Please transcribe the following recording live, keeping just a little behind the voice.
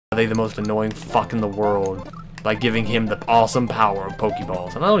they the most annoying fuck in the world by giving him the awesome power of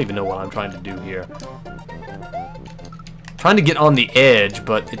Pokeballs. And I don't even know what I'm trying to do here. Trying to get on the edge,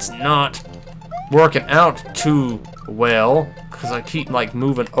 but it's not working out too well because I keep like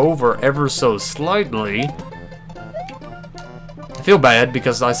moving over ever so slightly. I feel bad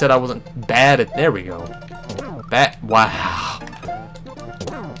because I said I wasn't bad at. There we go. Wow.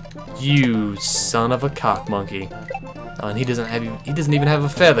 You son of a cock monkey. Oh, and he doesn't even have a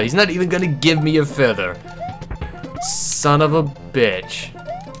feather. He's not even gonna give me a feather. Son of a bitch.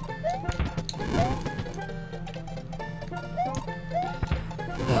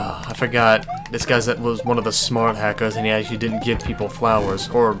 Oh, I forgot. This guy was one of the smart hackers, and he actually didn't give people flowers.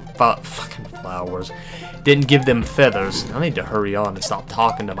 Or fucking flowers. Didn't give them feathers. I need to hurry on and stop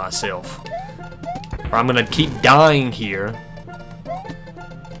talking to myself. Or I'm gonna keep dying here.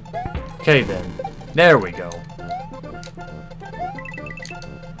 Okay then. There we go.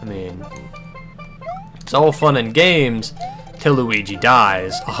 I mean, it's all fun and games till Luigi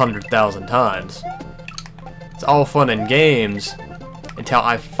dies 100,000 times. It's all fun and games until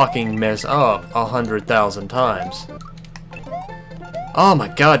I fucking mess up 100,000 times. Oh my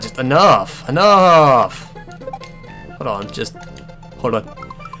god, just enough! Enough! Hold on, just... Hold on.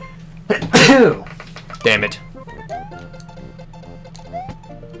 Damn it.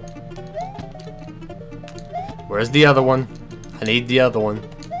 Where's the other one? I need the other one.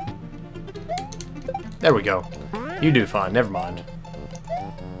 There we go. You do fine, never mind.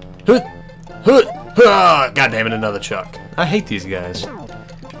 God damn it, another Chuck. I hate these guys.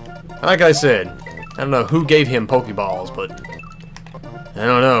 Like I said, I don't know who gave him Pokeballs, but I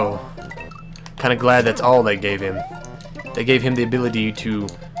don't know. Kinda glad that's all they gave him. They gave him the ability to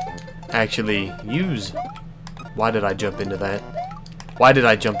actually use. Why did I jump into that? Why did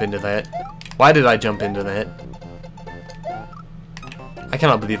I jump into that? Why did I jump into that? I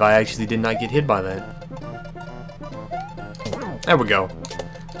cannot believe I actually did not get hit by that. There we go.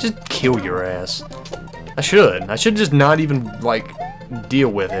 Just kill your ass. I should. I should just not even, like, deal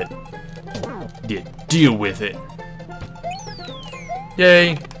with it. Deal with it.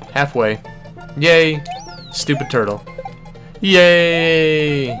 Yay. Halfway. Yay. Stupid turtle.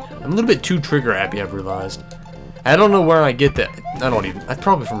 Yay. I'm a little bit too trigger happy, I've realized. I don't know where I get that. That's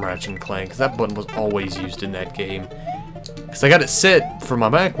probably from Ratchet & Clank, because that button was always used in that game. Because I got it set for my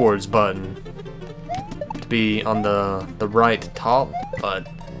backwards button to be on the right top, but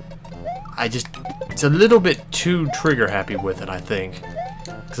it's a little bit too trigger happy with it, I think.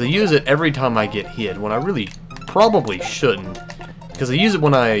 Because I use it every time I get hit, when I really probably shouldn't. Because I use it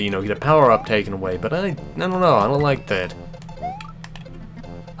when I, get a power-up taken away, but I don't know, I don't like that.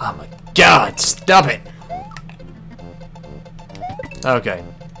 Oh my god, stop it! Okay.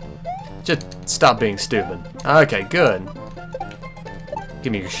 Just stop being stupid. Okay, good.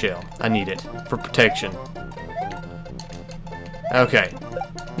 Give me your shell. I need it. For protection. Okay.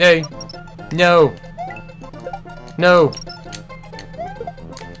 Yay. No. No.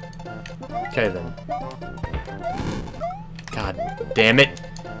 Okay then. God damn it.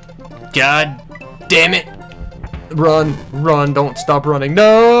 God damn it. Run. Run. Don't stop running.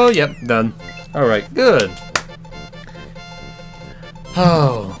 No. Yep. Done. Alright. Good.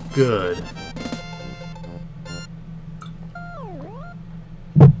 Oh, good.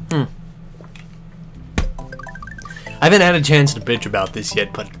 I haven't had a chance to bitch about this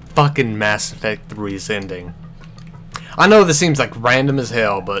yet, but fucking Mass Effect 3's ending. I know this seems like random as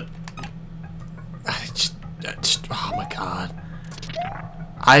hell, but I just oh my god.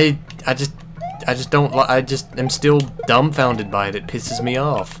 I just don't I just am still dumbfounded by it. It pisses me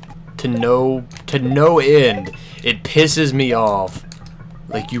off. To no end. It pisses me off.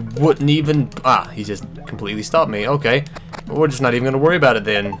 Like you wouldn't even he just completely stopped me. Okay. We're just not even gonna worry about it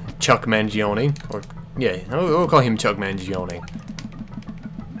then, Chuck Mangione. Or yeah, we'll call him Chuck Mangione.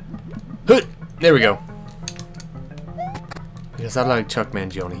 There we go. Because I like Chuck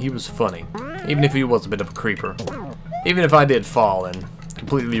Mangione. He was funny. Even if he was a bit of a creeper. Even if I did fall and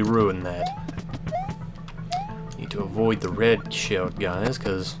completely ruin that. Need to avoid the red-shelled guys,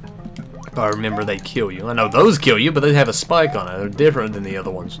 because if I remember they kill you. I know those kill you, but they have a spike on it. They're different than the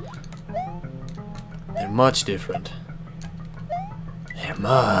other ones. They're much different. They're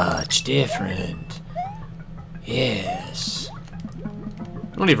much different. Yes.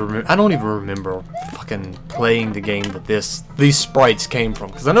 I don't even remember fucking playing the game that these sprites came from,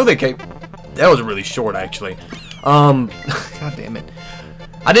 because I know they came. That was really short, actually. God damn it.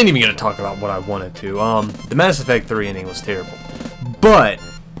 I didn't even get to talk about what I wanted to. The Mass Effect 3 ending was terrible, but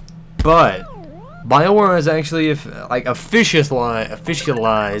BioWare has actually officialized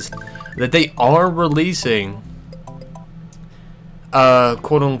that they are releasing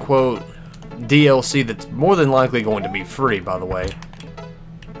quote-unquote DLC that's more than likely going to be free, by the way,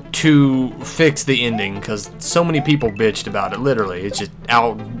 to fix the ending, because so many people bitched about it. Literally, it's just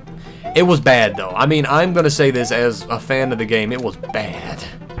out. It was bad, though. I mean, I'm gonna say this as a fan of the game. It was bad,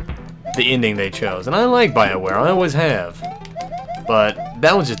 the ending they chose, and I like BioWare. I always have, but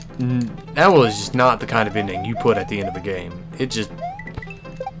that was just not the kind of ending you put at the end of a game. It's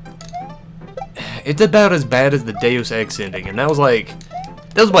about as bad as the Deus Ex ending, and that was by,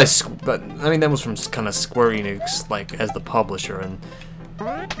 but I mean, that was from kind of Square Enix, like, as the publisher, and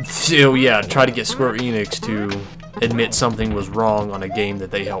so yeah, try to get Square Enix to admit something was wrong on a game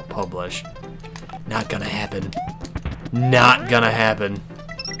that they helped publish. Not gonna happen. Not gonna happen.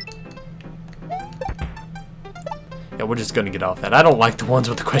 Yeah, we're just gonna get off that. I don't like the ones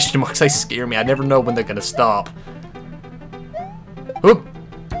with the question marks. They scare me. I never know when they're gonna stop. Oop.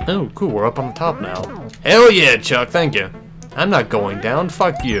 Oh, cool. We're up on the top now. Hell yeah, Chuck. Thank you. I'm not going down.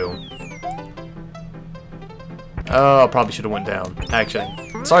 Fuck you. Oh, I probably should have went down.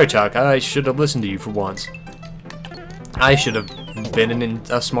 Actually. Sorry, Chuck. I should have listened to you for once. I should have been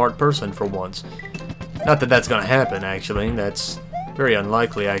a smart person for once. Not that that's gonna happen, actually. That's very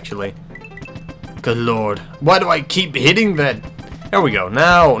unlikely, actually. Good lord. Why do I keep hitting that? There we go.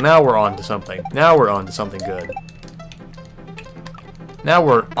 Now we're on to something. Now we're on to something good. Now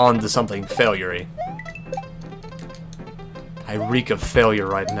we're on to something failure-y. I reek of failure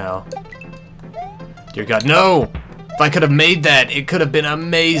right now. Dear God, no! If I could have made that, it could have been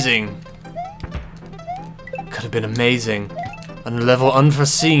amazing. Could have been amazing. On a level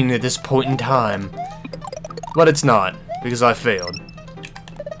unforeseen at this point in time. But it's not, because I failed.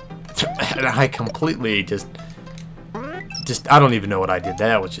 And I completely just I don't even know what I did.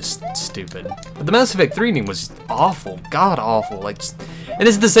 That was just stupid. But the Mass Effect 3 ending was just awful. God awful. Like, and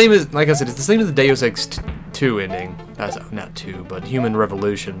it's the same as, like I said, it's the same as the Deus Ex 2 ending. That's not 2, but Human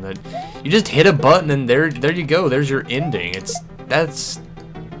Revolution. That you just hit a button and there you go. There's your ending. That's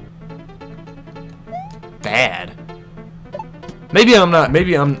bad. Maybe I'm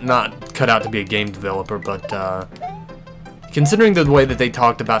not cut out to be a game developer, but considering the way that they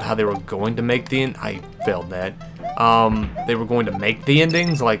talked about how they were going to make the end, I failed that. They were going to make the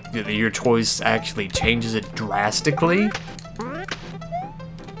endings, like your choice actually changes it drastically.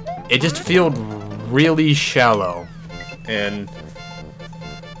 It just felt really shallow, and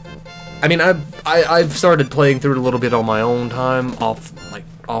I mean, I've started playing through it a little bit on my own time,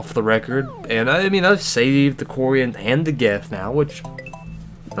 off the record, and I mean, I've saved the Quarian and the Geth now, which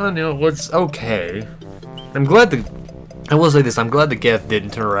you know, was okay. I will say this, I'm glad the Geth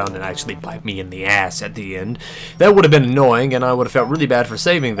didn't turn around and actually bite me in the ass at the end. That would have been annoying, and I would have felt really bad for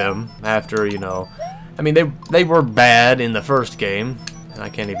saving them after, you know... I mean, they were bad in the first game, and I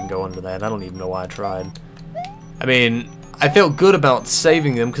can't even go into that. I don't even know why I tried. I mean, I felt good about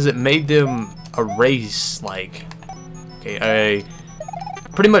saving them because it made them a race, like... Okay,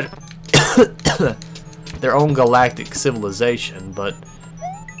 pretty much their own galactic civilization, but...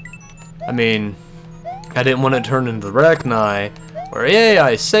 I mean... I didn't want to turn into the Rek'Nai, where, yay,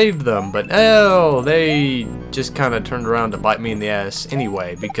 I saved them, but, oh, they just kind of turned around to bite me in the ass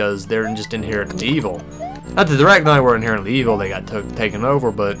anyway, because they're just inherently evil. Not that the Rek'Nai were inherently evil, they got taken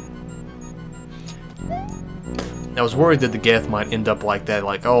over, but I was worried that the Geth might end up like that,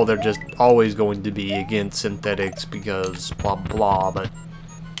 like, oh, they're just always going to be against synthetics because blah blah, but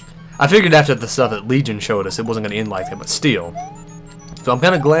I figured after the stuff that Legion showed us, it wasn't going to end like that, but still. So I'm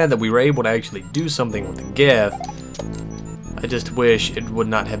kind of glad that we were able to actually do something with the Geth. I just wish it would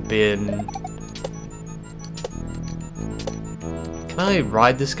not have been... Can I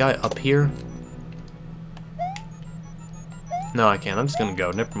ride this guy up here? No, I can't. I'm just gonna go.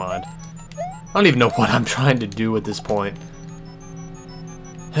 Never mind. I don't even know what I'm trying to do at this point.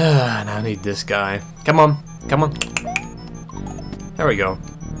 And I need this guy. Come on. Come on. There we go.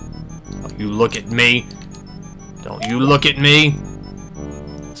 Don't you look at me. Don't you look at me.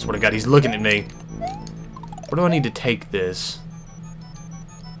 I swear to God, he's looking at me. Where do I need to take this?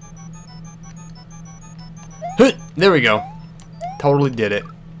 There we go. Totally did it.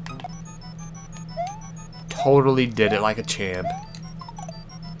 Totally did it like a champ.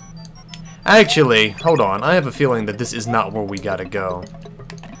 Actually, hold on. I have a feeling that this is not where we gotta go.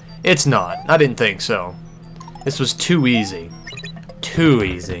 It's not. I didn't think so. This was too easy. Too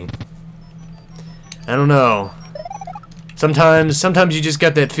easy. I don't know. Sometimes you just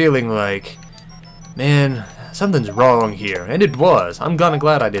get that feeling like, man, something's wrong here. And it was. I'm kinda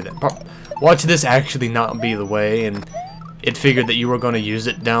glad I did it. Watch this actually not be the way, and it figured that you were going to use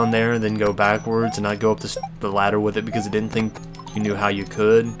it down there and then go backwards and not go up the ladder with it because it didn't think you knew how you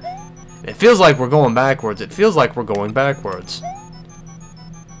could. It feels like we're going backwards. It feels like we're going backwards.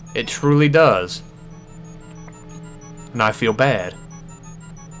 It truly does. And I feel bad.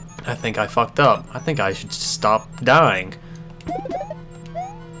 I think I fucked up. I think I should stop dying.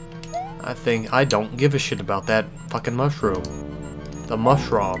 I think I don't give a shit about that fucking mushroom. The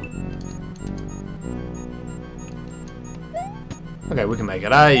mushroom. Okay, we can make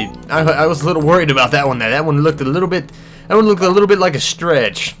it. I was a little worried about that one there. That one looked a little bit like a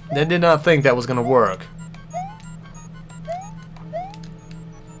stretch. I did not think that was gonna work.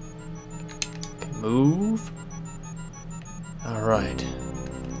 Move. Alright.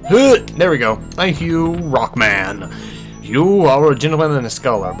 There we go. Thank you, Rockman. You are a gentleman and a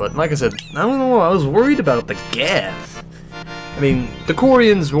scholar, but like I said, I don't know, I was worried about the gas. I mean, the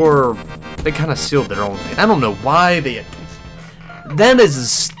Koreans they kind of sealed their own thing. I don't know why they... That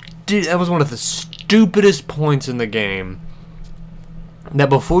was one of the stupidest points in the game. That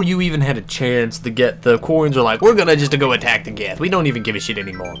before you even had a chance to get, the Koreans are like, we're gonna just go attack the gas. We don't even give a shit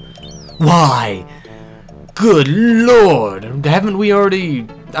anymore. Why? Good lord. Haven't we already...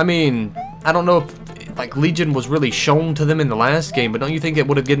 I mean, I don't know if, like, Legion was really shown to them in the last game, but don't you think it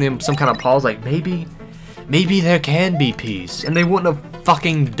would have given them some kind of pause? Like, maybe there can be peace. And they wouldn't have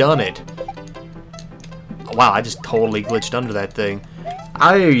fucking done it. Wow, I just totally glitched under that thing.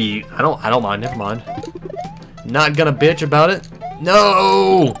 I don't mind, never mind. Not gonna bitch about it.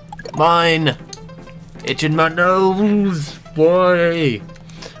 No! Mine! Itching my nose! Why?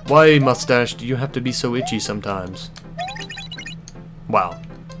 Why, mustache, do you have to be so itchy sometimes? Wow.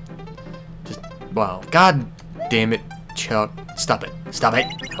 Just, wow. God damn it, Chuck. Stop it. Stop it.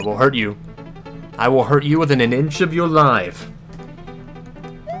 I will hurt you. I will hurt you within an inch of your life.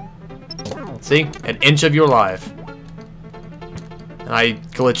 See? An inch of your life. And I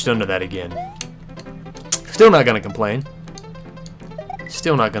glitched under that again. Still not gonna complain.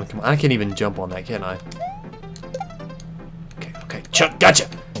 Still not gonna complain. I can't even jump on that, can I? Okay, okay. Chuck, gotcha!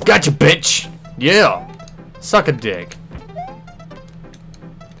 Gotcha, bitch! Yeah! Suck a dick.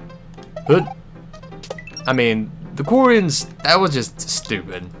 Good. I mean, the Koreans, that was just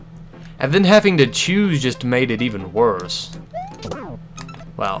stupid. And then having to choose just made it even worse.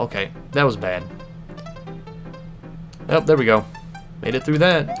 Wow, okay. That was bad. Oh, there we go. Made it through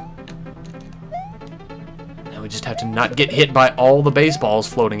that. Now we just have to not get hit by all the baseballs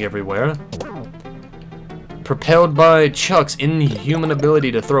floating everywhere. Propelled by Chuck's inhuman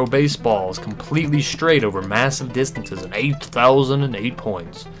ability to throw baseballs completely straight over massive distances and 8,008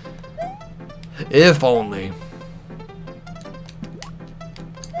 points. If only.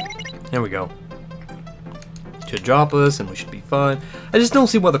 There we go. Should drop us and we should be fine. I just don't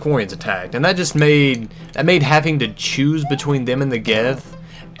see why the Koreans attacked, and that made having to choose between them and the Geth,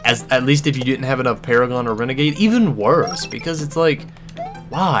 as at least if you didn't have enough Paragon or Renegade, even worse, because it's like,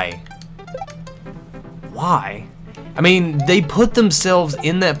 why? Why? I mean, they put themselves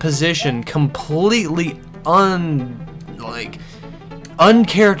in that position completely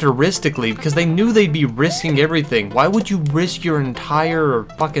uncharacteristically, because they knew they'd be risking everything. Why would you risk your entire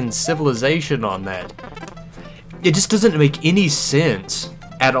fucking civilization on that? It just doesn't make any sense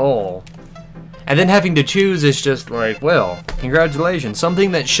at all. And then having to choose is just like, well, congratulations.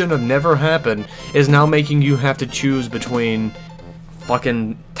 Something that should have never happened is now making you have to choose between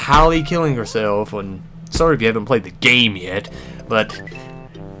fucking Tali killing herself and... Sorry if you haven't played the game yet, but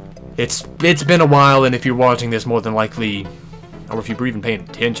it's been a while, and if you're watching this, more than likely, or if you're even paying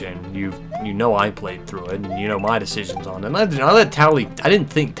attention, you know I played through it, and you know my decisions on it. And I let Tali... I didn't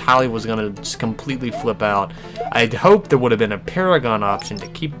think Tali was gonna just completely flip out. I'd hoped there would have been a Paragon option to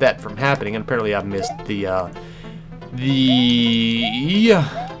keep that from happening, and apparently I've missed the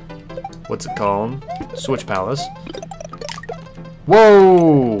what's it called? Switch Palace.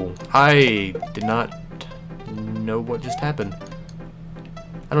 Whoa! I did not know what just happened.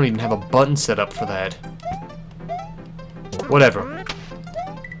 I don't even have a button set up for that. Whatever.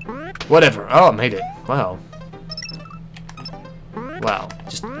 Whatever. Oh, I made it. Wow. Wow.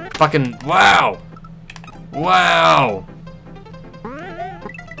 Just fucking... Wow! Wow!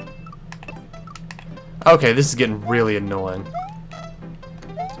 Okay, this is getting really annoying.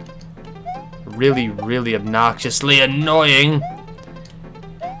 Really, really obnoxiously annoying.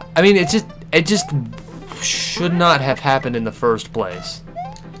 I mean, it just should not have happened in the first place.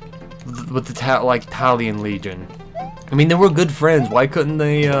 With the Tali and Legion. I mean, they were good friends. Why couldn't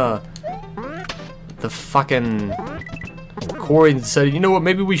they, the fucking Koreans said, you know what,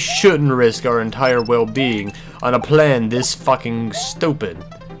 maybe we shouldn't risk our entire well-being on a plan this fucking stupid.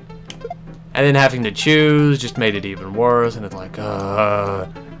 And then having to choose just made it even worse, and it's like,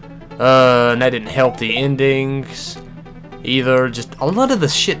 and that didn't help the endings either. Just a lot of the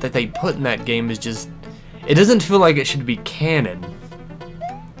shit that they put in that game is just, it doesn't feel like it should be canon.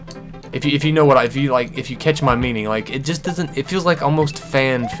 If you know what if you catch my meaning, like it just doesn't. It feels like almost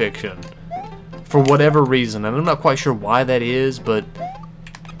fan fiction, for whatever reason, and I'm not quite sure why that is, but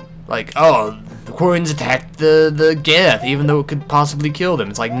like, oh, the Quarians attacked the Geth, even though it could possibly kill them.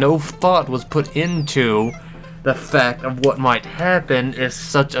 It's like no thought was put into the fact of what might happen if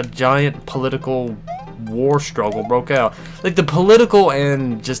such a giant political war struggle broke out. Like, the political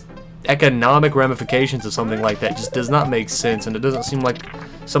and just economic ramifications of something like that just does not make sense, and it doesn't seem like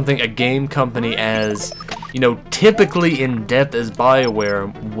something a game company as, you know, typically in depth as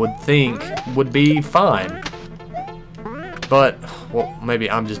BioWare would think would be fine. But, well,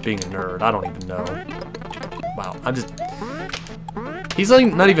 maybe I'm just being a nerd. I don't even know. Wow, he's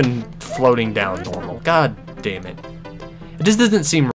like not even floating down normal. God damn it. It just doesn't seem